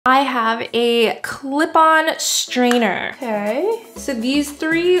I have a clip-on strainer. Okay, so these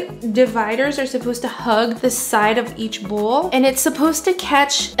 3 dividers are supposed to hug the side of each bowl, and it's supposed to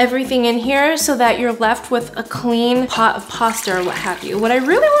catch everything in here so that you're left with a clean pot of pasta or what have you. What I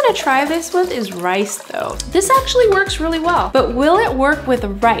really want to try this with is rice though. This actually works really well, but will it work with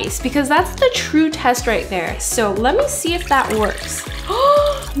rice? Because that's the true test right there. So let me see if that works.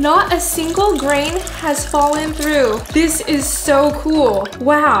 Not a single grain has fallen through. This is so cool.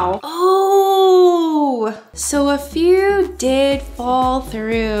 Wow. Oh, so a few did fall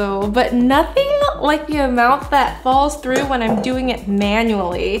through, but nothing like the amount that falls through when I'm doing it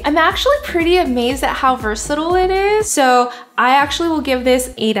manually. I'm actually pretty amazed at how versatile it is. So I actually will give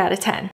this 8 out of 10.